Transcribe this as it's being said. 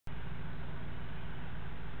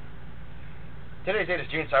Today's date is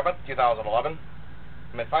June 7th, 2011.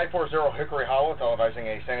 I'm at 540 Hickory Hollow, televising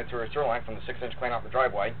a sanitary sewer line from the 6-inch clean off the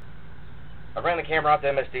driveway. I ran the camera out to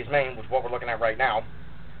MSD's main, which is what we're looking at right now.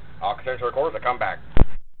 I'll continue to record as I come back.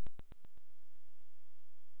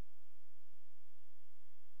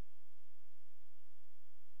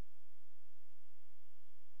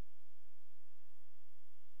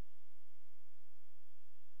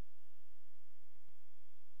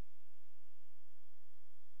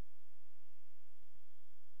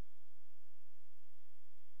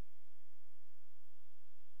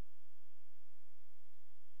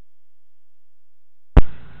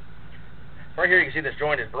 Right here you can see this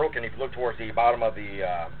joint is broken. If you look towards the bottom of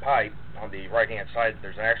the pipe on the right hand side,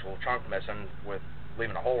 there's an actual chunk missing with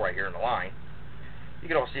leaving a hole right here in the line. You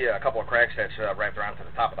can also see a couple of cracks that's wrapped around to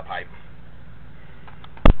the top of the pipe.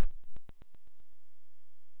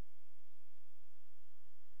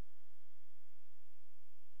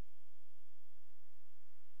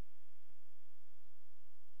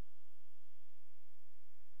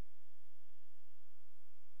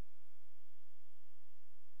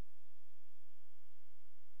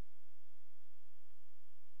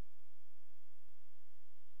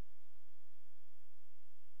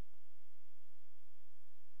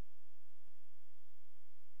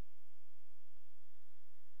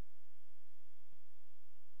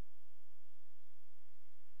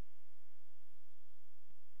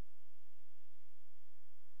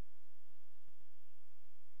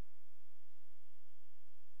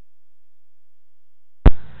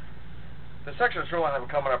 The section of sewer line that we're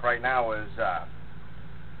coming up right now is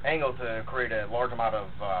angled to create a large amount of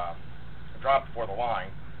drop before the line.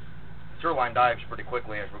 The sewer line dives pretty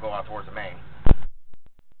quickly as we go out towards the main.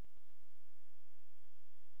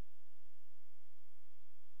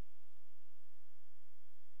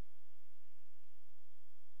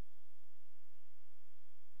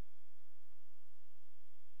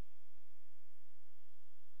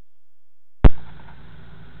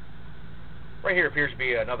 Right here appears to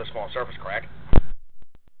be another small surface crack.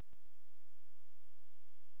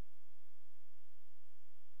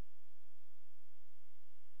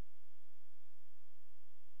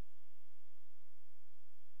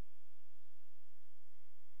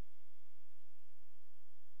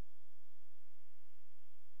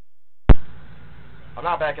 I'm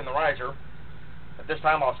now back in the riser. At this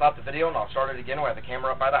time I'll stop the video and I'll start it again with the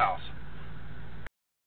camera up by the house.